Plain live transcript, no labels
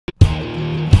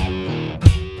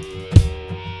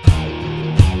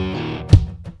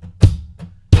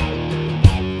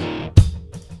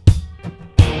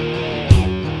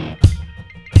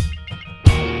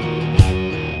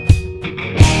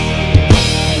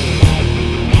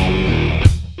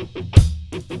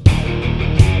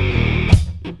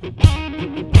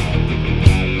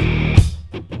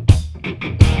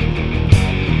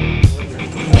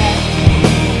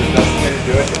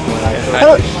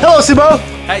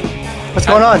Hi. What's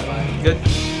going on? Good.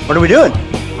 What are we doing?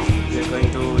 We're going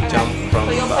to jump from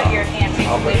the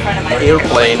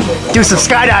airplane. Do some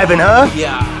skydiving, huh?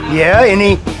 Yeah. Yeah.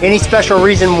 Any special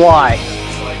reason why?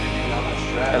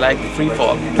 I like free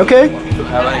fall. Okay. To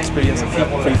have an experience of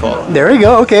free fall. There you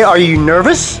go. Okay. Are you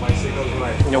nervous?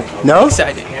 No. No?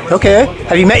 Excited. Okay.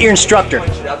 Have you met your instructor?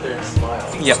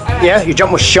 Yep. Yeah. You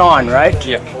jump with Sean, right?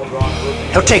 Yeah.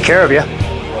 He'll take care of you.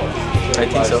 I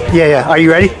think so. Yeah. Yeah. Are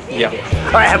you ready? Yeah.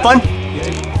 All right. Have fun. You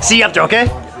too. See you up there. Okay.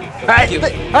 All right. Thank you.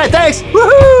 All right. Thanks.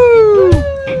 Woohoo!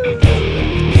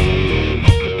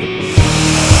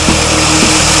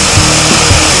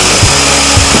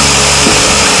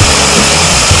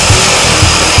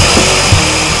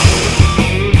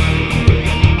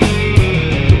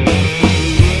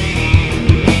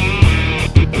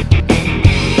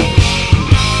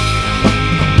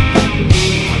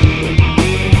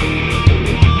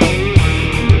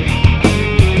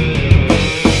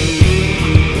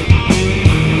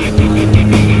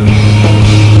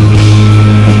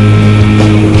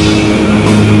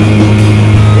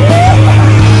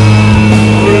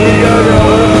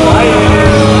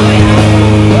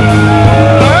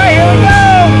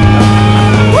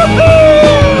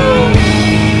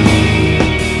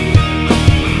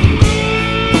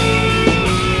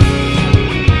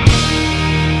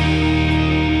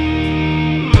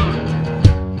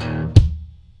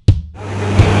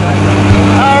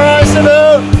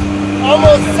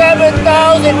 Almost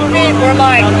 7,000 feet. We're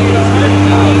like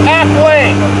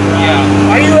halfway.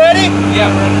 Yeah. Are you ready? Yeah.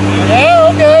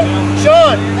 Yeah, okay.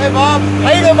 Sean. Hey Bob.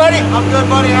 How you doing, buddy? I'm good,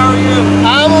 buddy. How are you?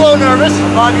 I'm a little nervous.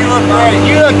 Bob, you look great.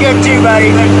 You look good too,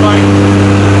 buddy. Thanks, buddy.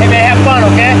 Hey, man, have fun,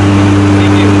 okay?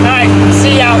 Thank you. All right,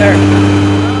 see you out there.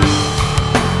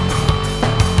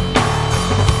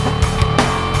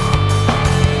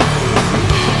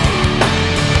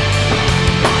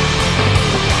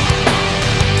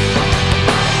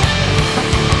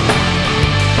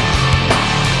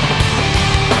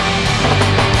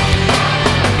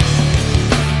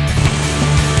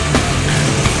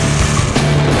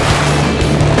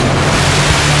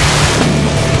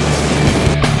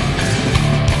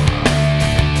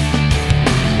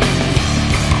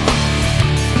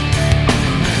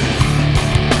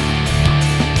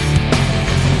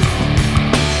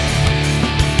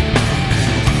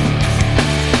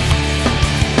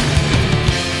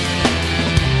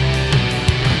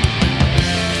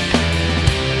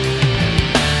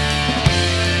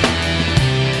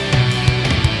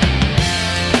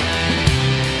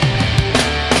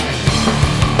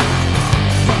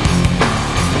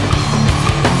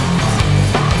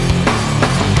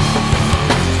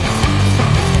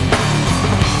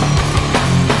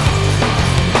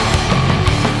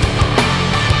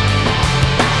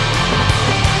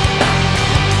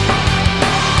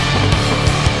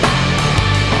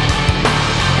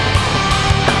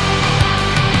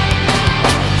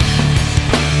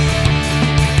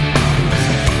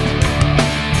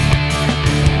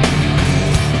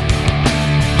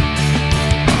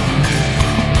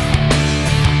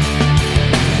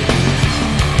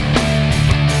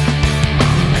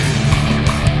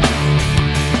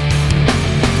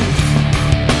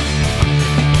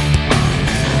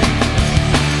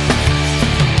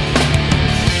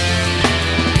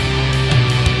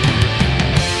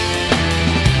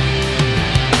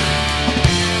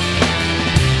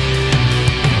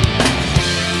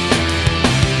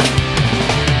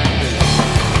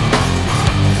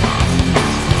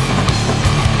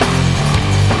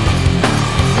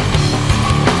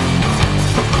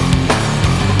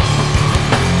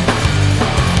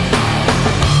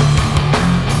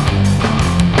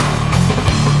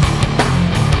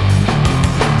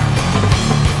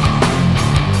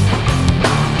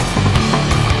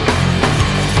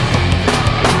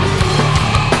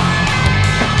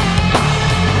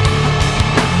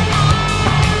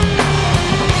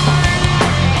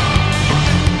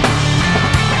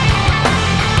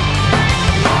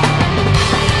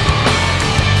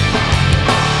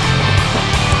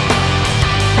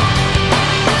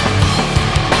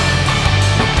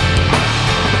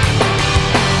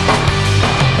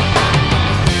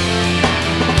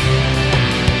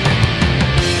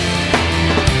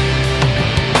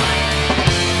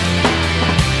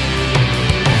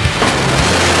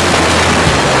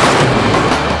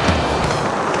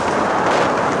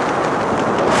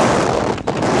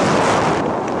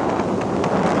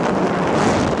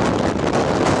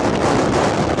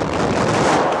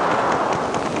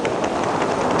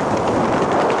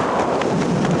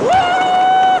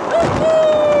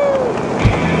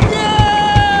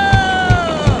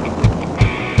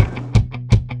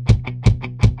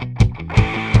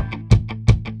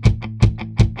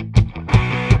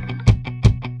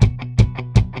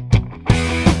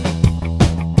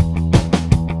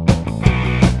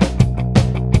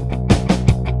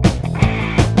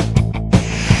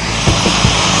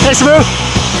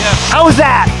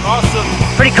 that? Awesome.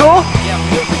 Pretty cool? Yeah,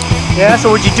 beautiful. Yeah,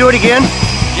 so would you do it again?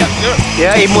 Yeah, sure.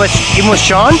 Yeah, even with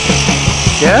Sean?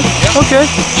 Yeah? Yeah. Okay.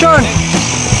 Sean,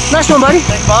 nice one, buddy.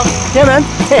 Thanks, Bob. Yeah, man.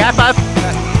 Hey, high five.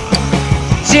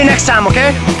 See you next time,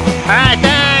 okay? All right,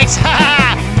 thanks.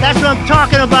 That's what I'm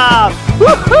talking about.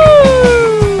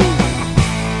 Woohoo!